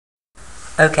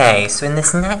Okay, so in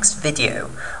this next video,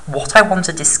 what I want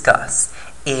to discuss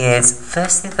is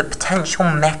firstly the potential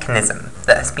mechanism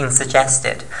that has been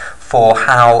suggested for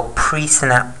how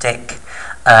presynaptic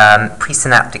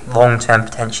long-term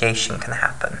potentiation can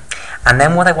happen. And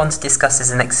then what I want to discuss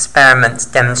is an experiment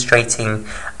demonstrating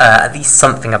at least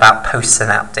something about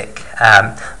postsynaptic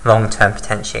long-term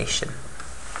potentiation.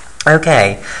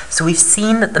 Okay, so we've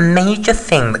seen that the major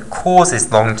thing that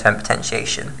causes long-term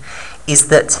potentiation is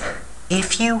that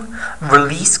if you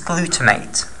release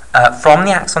glutamate from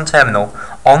the axon terminal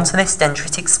onto this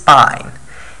dendritic spine,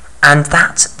 and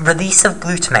that release of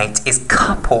glutamate is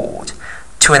coupled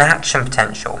to an action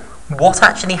potential, what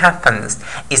actually happens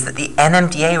is that the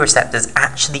NMDA receptors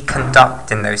actually conduct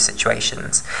in those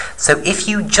situations. So if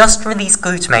you just release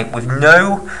glutamate with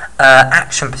no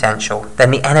action potential,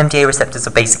 then the NMDA receptors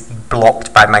are basically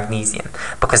blocked by magnesium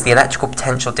because the electrical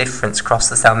potential difference across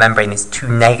the cell membrane is too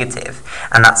negative,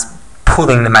 and that's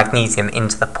pulling the magnesium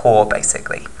into the pore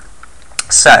basically.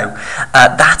 So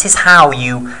that is how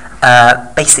you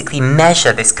basically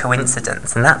measure this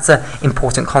coincidence, and that's an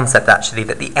important concept actually,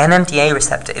 that the NMDA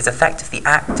receptor is effectively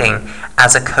acting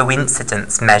as a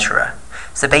coincidence measurer.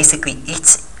 So basically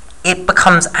it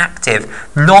becomes active,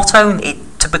 not only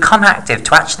to become active,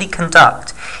 to actually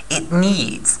conduct, it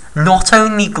needs not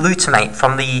only glutamate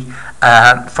from the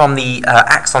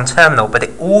axon terminal, but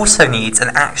it also needs an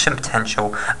action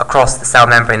potential across the cell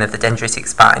membrane of the dendritic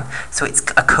spine. So it's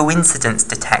a coincidence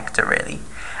detector really.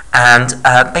 And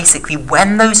basically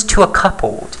when those two are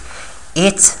coupled,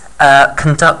 it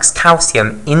conducts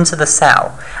calcium into the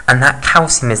cell, and that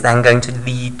calcium is then going to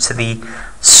lead to the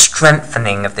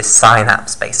strengthening of this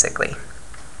synapse basically.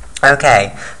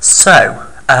 Okay, so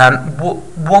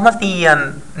one of the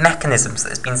mechanisms that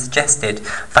has been suggested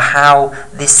for how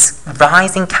this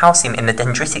rise in calcium in the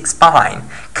dendritic spine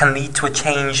can lead to a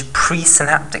change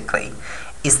presynaptically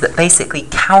is that basically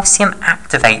calcium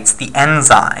activates the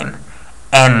enzyme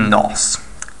NNOS,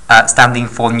 standing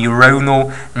for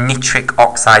neuronal nitric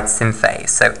oxide synthase.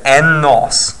 So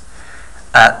NNOS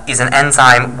is an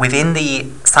enzyme within the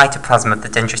cytoplasm of the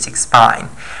dendritic spine,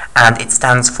 and it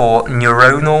stands for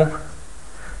neuronal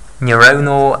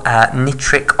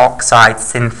nitric oxide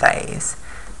synthase.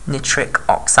 Nitric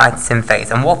oxide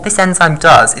synthase. And what this enzyme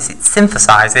does is it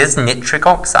synthesizes nitric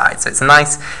oxide. So it's a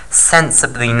nice,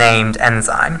 sensibly named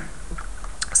enzyme.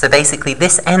 So basically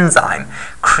this enzyme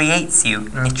creates you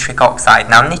nitric oxide.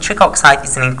 Now nitric oxide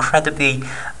is an incredibly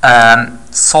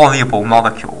soluble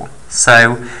molecule.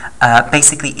 So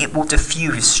basically it will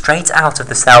diffuse straight out of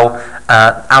the cell,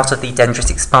 out of the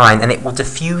dendritic spine, and it will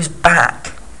diffuse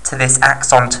back to this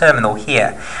axon terminal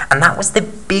here. And that was the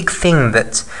big thing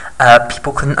that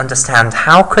people couldn't understand.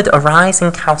 How could a rise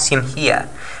in calcium here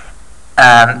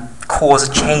cause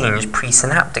a change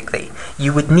presynaptically?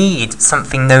 You would need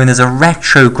something known as a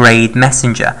retrograde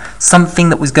messenger, something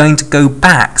that was going to go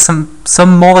back, some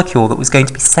molecule that was going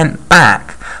to be sent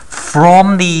back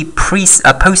from the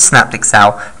postsynaptic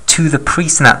cell to the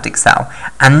presynaptic cell,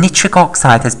 and nitric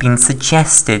oxide has been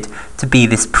suggested to be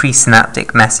this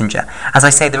presynaptic messenger. As I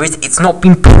say, it's not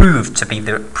been proved to be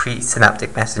the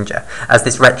presynaptic messenger, as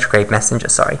this retrograde messenger,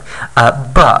 sorry,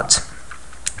 but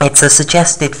it's a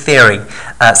suggested theory.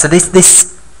 So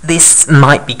this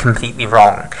might be completely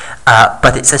wrong,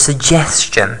 but it's a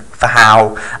suggestion for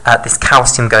how this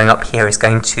calcium going up here is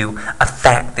going to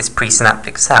affect this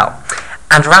presynaptic cell.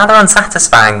 And rather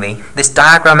unsatisfyingly, this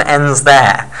diagram ends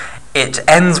there. It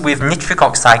ends with nitric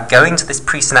oxide going to this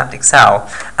presynaptic cell,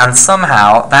 and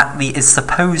somehow that is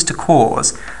supposed to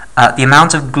cause the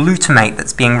amount of glutamate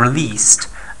that's being released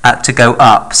to go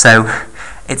up. So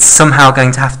it's somehow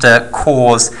going to have to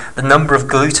cause the number of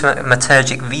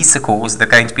glutamatergic vesicles that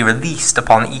are going to be released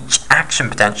upon each action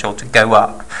potential to go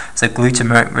up. So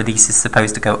glutamate release is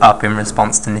supposed to go up in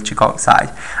response to nitric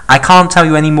oxide. I can't tell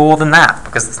you any more than that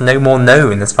because there's no more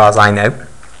known as far as I know.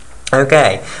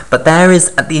 Okay, but there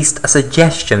is at least a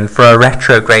suggestion for a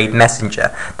retrograde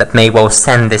messenger that may well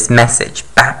send this message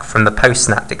back from the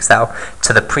postsynaptic cell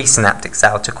to the presynaptic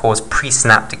cell to cause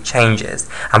presynaptic changes.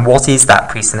 And what is that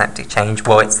presynaptic change?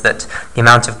 Well, it's that the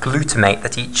amount of glutamate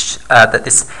that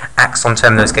this axon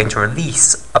terminal is going to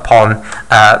release upon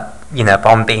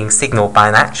upon being signaled by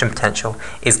an action potential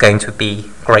is going to be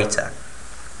greater.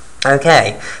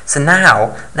 Okay, so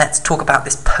now let's talk about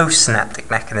this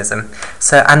postsynaptic mechanism.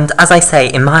 So, and as I say,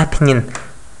 in my opinion,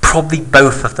 probably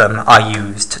both of them are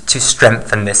used to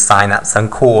strengthen this synapse and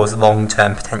cause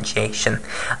long-term potentiation.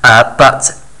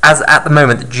 But as at the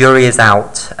moment, the jury is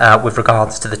out with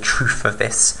regards to the truth of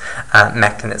this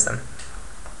mechanism.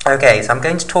 Okay, so I'm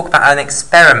going to talk about an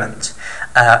experiment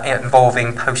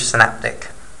involving postsynaptic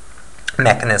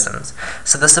mechanisms.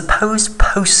 So the supposed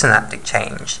postsynaptic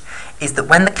change is that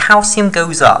when the calcium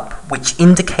goes up, which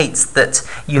indicates that,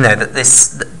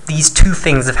 that these two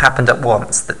things have happened at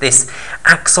once, that this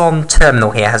axon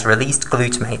terminal here has released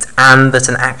glutamate and that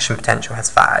an action potential has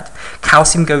fired.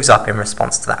 Calcium goes up in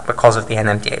response to that because of the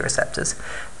NMDA receptors.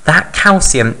 That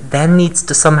calcium then needs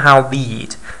to somehow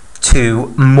lead to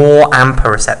more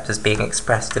AMPA receptors being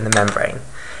expressed in the membrane.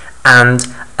 And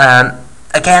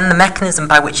again, the mechanism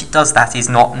by which it does that is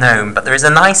not known, but there is a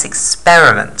nice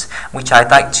experiment which I'd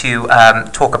like to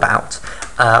talk about,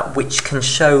 which can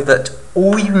show that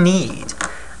all you need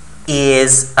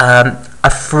is a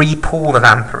free pool of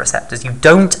AMPA receptors. You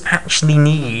don't actually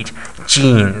need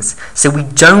genes. So we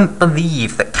don't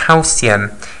believe that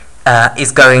calcium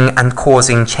is going and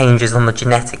causing changes on the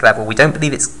genetic level. We don't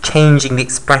believe it's changing the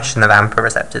expression of AMPA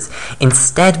receptors.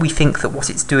 Instead, we think that what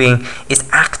it's doing is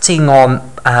acting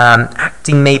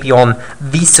maybe on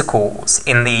vesicles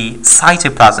in the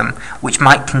cytoplasm, which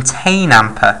might contain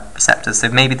AMPA receptors. So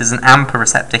maybe there's an AMPA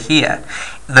receptor here,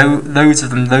 loads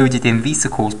of them loaded in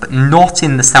vesicles, but not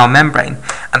in the cell membrane.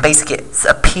 And basically, it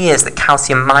appears that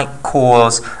calcium might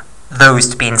cause those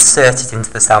to be inserted into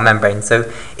the cell membrane.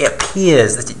 So it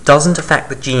appears that it doesn't affect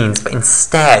the genes, but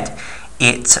instead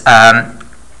it's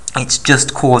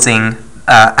just causing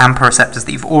AMPA receptors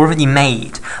that you've already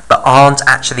made, but aren't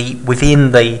actually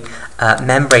within the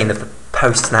membrane of the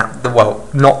postsynaptic, well,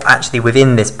 not actually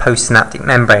within this postsynaptic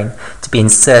membrane, to be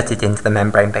inserted into the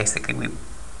membrane, basically.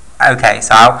 Okay,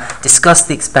 so I'll discuss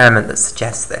the experiment that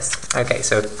suggests this. Okay,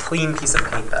 so a clean piece of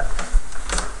paper.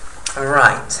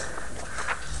 Alright.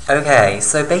 Okay,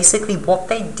 so basically what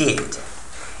they did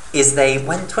is they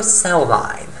went to a cell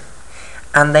line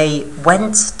and they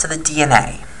went to the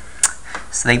DNA.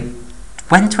 So they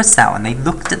went to a cell and they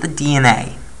looked at the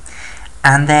DNA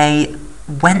and they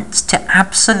went to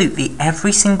absolutely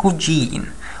every single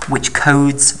gene which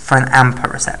codes for an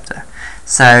AMPA receptor.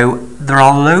 So there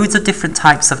are loads of different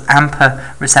types of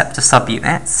AMPA receptor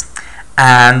subunits,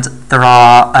 and there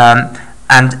are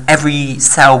and every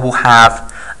cell will have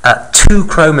 2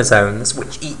 chromosomes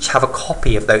which each have a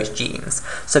copy of those genes.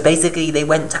 So basically they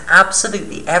went to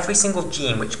absolutely every single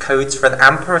gene which codes for an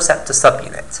AMPA receptor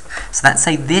subunit. So let's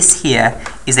say this here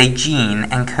is a gene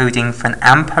encoding for an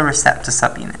AMPA receptor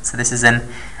subunit. So this is an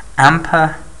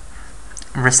AMPA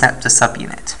receptor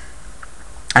subunit.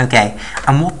 Okay,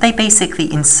 and what they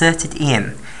basically inserted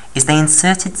in is they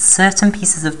inserted certain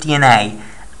pieces of DNA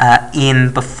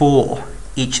in before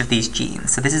each of these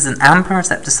genes. So this is an AMPA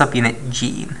receptor subunit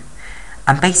gene.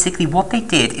 And basically what they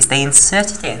did is they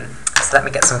inserted in, so let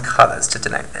me get some colours to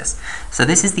denote this. So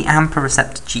this is the AMPA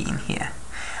receptor gene here.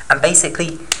 And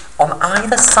basically on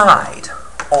either side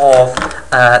of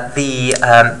the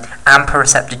AMPA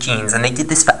receptor genes, and they did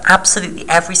this for absolutely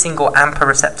every single AMPA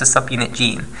receptor subunit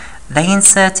gene, they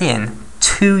insert in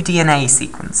 2 DNA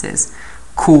sequences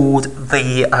called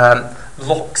the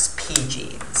LOXP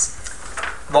genes.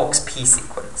 LOXP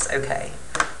sequence, okay.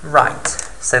 Right,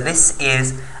 so this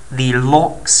is the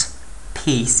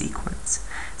LOXP sequence.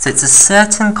 So it's a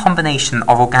certain combination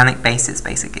of organic bases,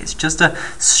 basically. It's just a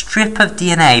strip of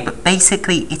DNA, but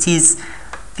basically it is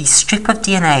the strip of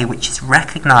DNA which is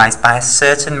recognized by a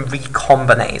certain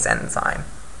recombinase enzyme.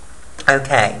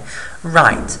 Okay,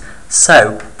 right.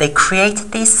 So they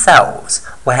created these cells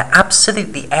where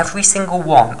absolutely every single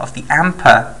one of the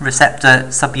AMPA receptor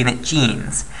subunit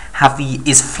genes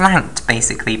is flanked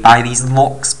basically by these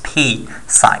LOXP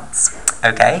sites.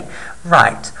 Okay,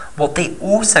 right. What they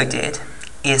also did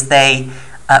is they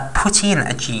put in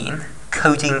a gene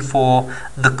coding for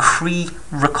the Cre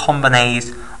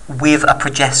recombinase with a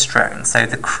progesterone, so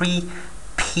the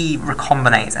Cre-P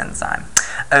recombinase enzyme.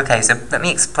 Okay, so let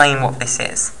me explain what this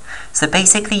is. So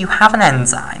basically you have an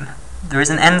enzyme. There is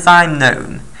an enzyme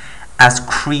known as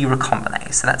Cre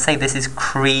recombinase. So let's say this is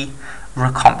Cre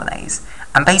recombinase.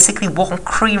 And basically what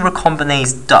Cre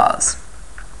recombinase does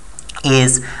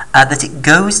is that it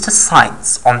goes to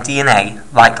sites on DNA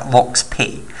like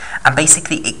LOXP, and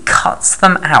basically it cuts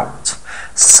them out.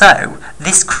 So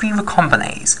this Cre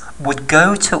recombinase would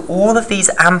go to all of these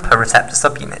AMPA receptor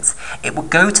subunits. It would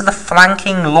go to the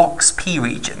flanking LOXP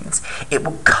regions. It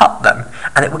would cut them,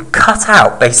 and it would cut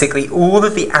out basically all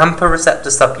of the AMPA receptor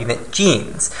subunit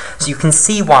genes. So you can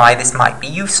see why this might be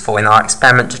useful in our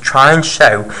experiment to try and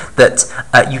show that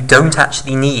you don't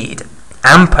actually need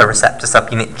AMPA receptor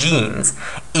subunit genes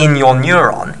in your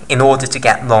neuron in order to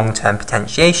get long-term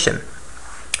potentiation.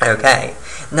 Okay,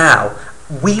 now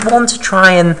we want to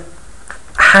try and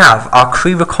have our Cre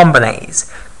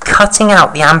recombinase cutting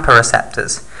out the AMPA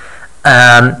receptors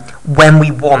when we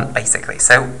want, basically.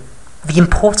 So the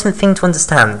important thing to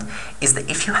understand is that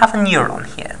if you have a neuron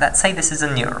here, let's say this is a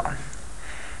neuron,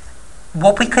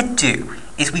 what we could do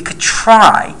is we could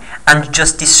try and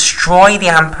just destroy the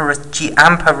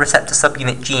AMPA receptor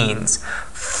subunit genes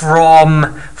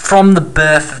from the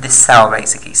birth of this cell,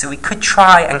 basically. So we could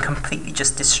try and completely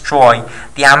just destroy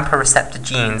the AMPA receptor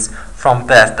genes from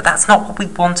birth, but that's not what we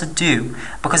want to do,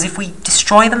 because if we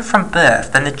destroy them from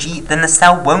birth, then the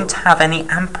cell won't have any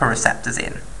AMPA receptors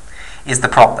in, is the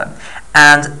problem.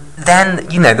 And then,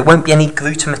 there won't be any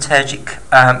glutamatergic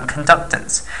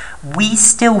conductance. We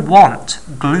still want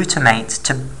glutamate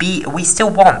to be, we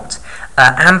still want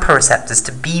AMPA receptors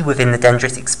to be within the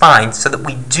dendritic spines, so that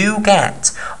we do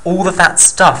get all of that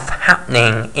stuff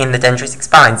happening in the dendritic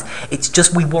spines. It's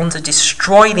just we want to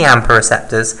destroy the AMPA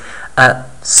receptors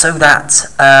so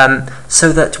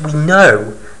that we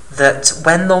know that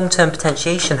when long-term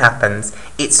potentiation happens,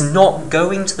 it's not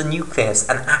going to the nucleus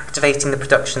and activating the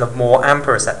production of more AMPA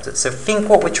receptors. So think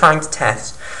what we're trying to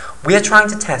test. We are trying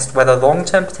to test whether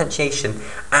long-term potentiation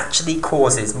actually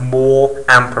causes more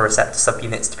AMPA receptor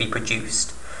subunits to be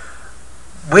produced.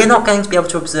 We're not going to be able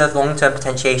to observe long-term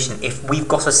potentiation if we've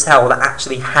got a cell that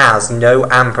actually has no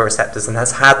AMPA receptors and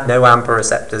has had no AMPA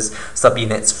receptors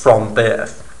subunits from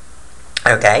birth.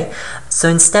 Okay, so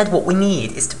instead what we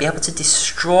need is to be able to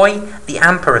destroy the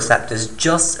AMPA receptors,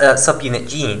 subunit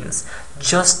genes,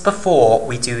 just before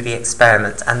we do the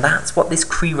experiment, and that's what this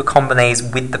Cre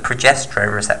recombinase with the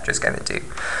progesterone receptor is going to do.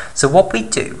 So what we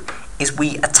do is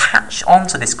we attach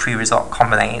onto this Cre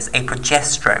recombinase a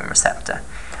progesterone receptor,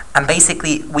 and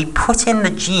basically we put in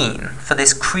the gene for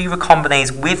this Cre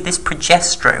recombinase with this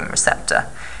progesterone receptor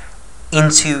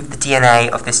into the DNA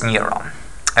of this neuron.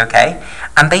 Okay,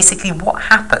 and basically what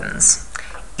happens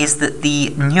is that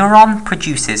the neuron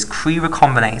produces Cre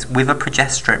recombinase with a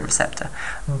progesterone receptor,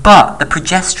 but the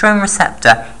progesterone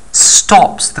receptor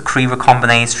stops the Cre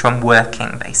recombinase from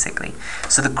working, basically.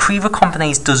 So the Cre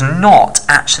recombinase does not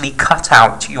actually cut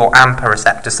out your AMPA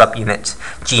receptor subunit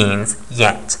genes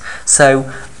yet.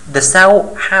 So the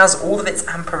cell has all of its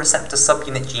AMPA receptor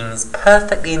subunit genes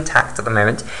perfectly intact at the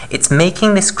moment. It's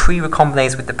making this Cre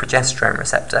recombinase with the progesterone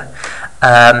receptor,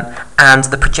 and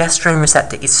the progesterone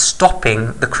receptor is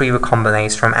stopping the Cre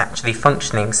recombinase from actually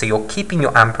functioning, so you're keeping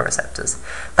your AMPA receptors.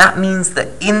 That means that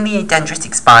in the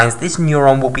dendritic spines, this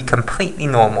neuron will be completely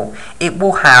normal. It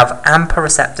will have AMPA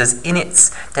receptors in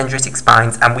its dendritic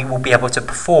spines, and we will be able to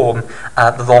perform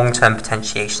the long-term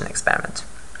potentiation experiment.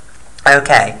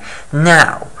 Okay,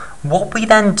 now, what we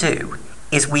then do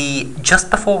is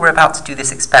just before we're about to do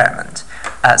this experiment,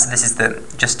 so this is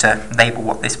just to label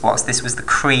what this was the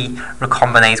Cre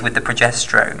recombinase with the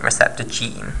progesterone receptor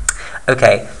gene.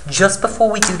 Okay, just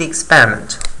before we do the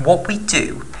experiment, what we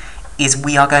do is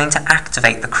we are going to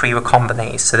activate the Cre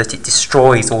recombinase so that it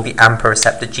destroys all the AMPA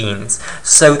receptor genes,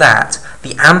 so that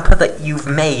the AMPA that you've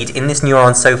made in this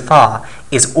neuron so far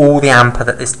is all the AMPA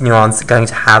that this neuron's going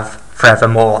to have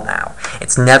forevermore now.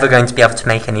 It's never going to be able to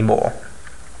make any more.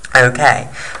 Okay,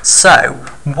 so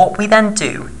what we then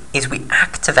do is we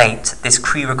activate this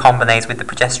Cre recombinase with the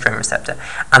progesterone receptor,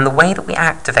 and the way that we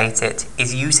activate it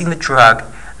is using the drug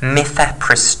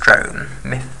mifepristone.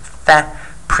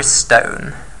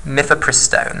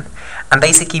 And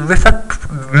basically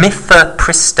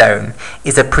mifepristone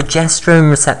is a progesterone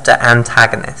receptor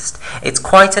antagonist. It's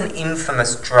quite an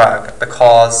infamous drug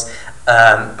because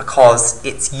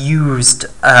it's used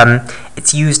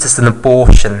as an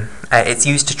abortion. It's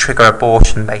used to trigger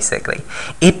abortion, basically.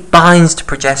 It binds to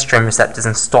progesterone receptors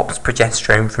and stops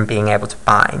progesterone from being able to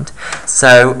bind.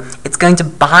 So it's going to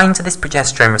bind to this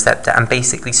progesterone receptor and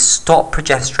basically stop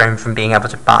progesterone from being able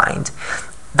to bind.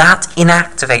 That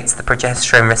inactivates the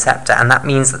progesterone receptor, and that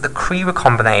means that the Cre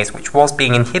recombinase, which was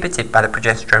being inhibited by the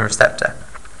progesterone receptor,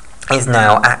 is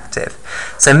now active.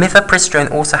 So mifepristone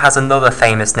also has another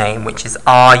famous name, which is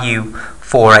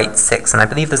RU486, and I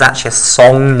believe there's actually a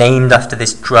song named after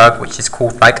this drug, which is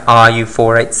called like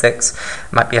RU486.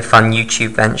 Might be a fun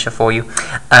YouTube venture for you.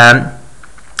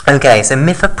 Okay, so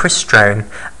mifepristone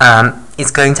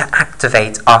is going to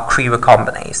activate our Cre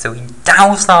recombinase. So we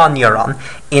douse our neuron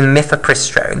in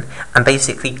mifepristone, and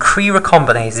basically Cre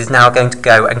recombinase is now going to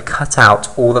go and cut out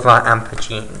all of our AMPA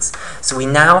genes. So we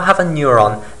now have a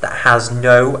neuron that has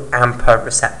no AMPA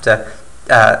receptor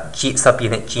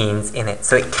subunit genes in it.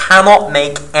 So it cannot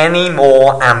make any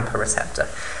more AMPA receptor.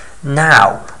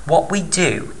 Now, what we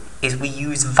do is we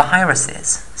use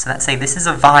viruses. So let's say this is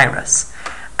a virus.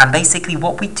 And basically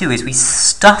what we do is we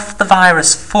stuff the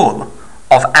virus full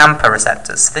of AMPA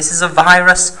receptors. So this is a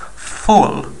virus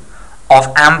full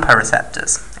of AMPA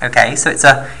receptors. Okay, so it's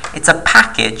a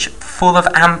package full of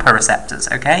AMPA receptors.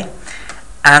 Okay,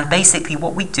 And basically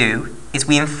what we do is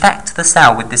we infect the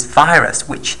cell with this virus,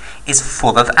 which is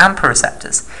full of AMPA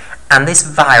receptors. And this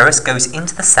virus goes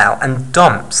into the cell and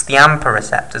dumps the AMPA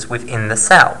receptors within the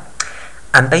cell.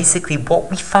 And basically what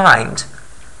we find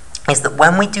is that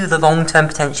when we do the long-term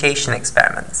potentiation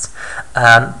experiments,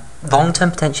 long-term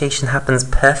potentiation happens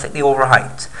perfectly all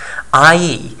right,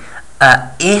 i.e.,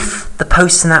 if the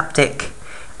postsynaptic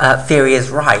theory is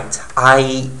right,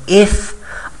 i.e., if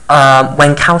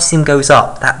when calcium goes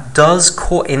up, that does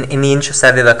cause in the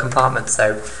intracellular compartment.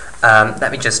 So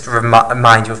let me just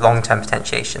remind you of long-term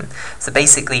potentiation. So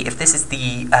basically, if this is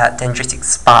the dendritic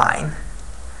spine,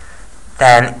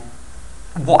 then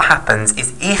what happens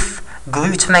is if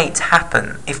glutamate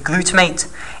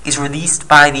is released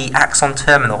by the axon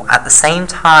terminal at the same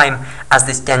time as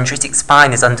this dendritic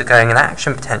spine is undergoing an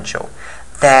action potential,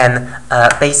 then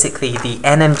basically the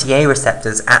NMDA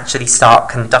receptors actually start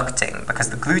conducting, because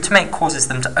the glutamate causes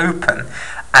them to open,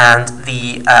 and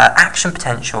the action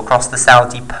potential across the cell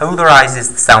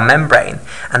depolarizes the cell membrane,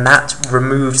 and that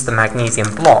removes the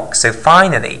magnesium block. So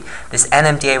finally, this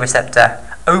NMDA receptor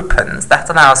opens, that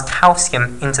allows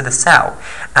calcium into the cell,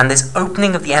 and this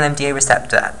opening of the NMDA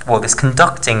receptor, well, this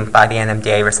conducting by the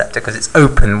NMDA receptor, because it's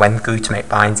open when glutamate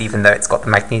binds, even though it's got the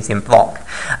magnesium block,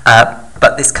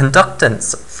 but this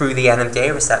conductance through the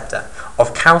NMDA receptor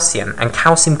of calcium, and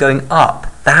calcium going up,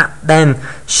 that then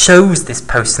shows this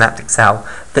postsynaptic cell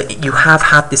that you have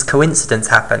had this coincidence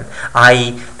happen,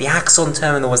 i.e. the axon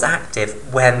terminal was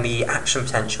active when the action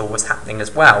potential was happening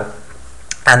as well.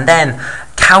 And then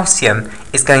calcium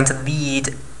is going to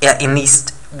lead, at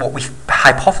least what we've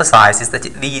hypothesized is that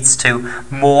it leads to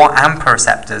more AMPA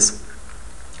receptors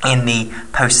in the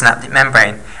postsynaptic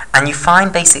membrane. And you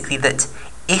find basically that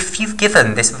if you've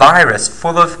given this virus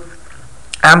full of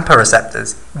AMPA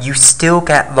receptors, you still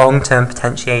get long-term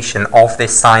potentiation of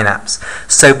this synapse.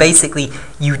 So basically,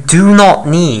 you do not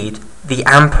need the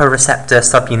AMPA receptor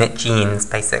subunit genes,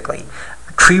 basically.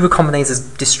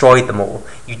 Pre-recombinases destroyed them all.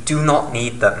 You do not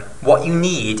need them. What you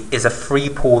need is a free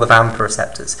pool of AMPA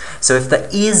receptors. So if there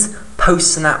is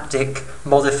postsynaptic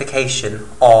modification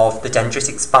of the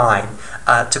dendritic spine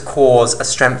to cause a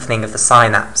strengthening of the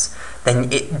synapse,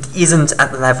 then it isn't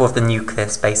at the level of the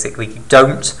nucleus, basically. You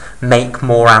don't make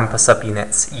more AMPA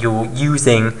subunits. You're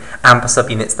using AMPA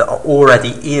subunits that are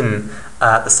already in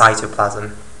the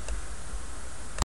cytoplasm.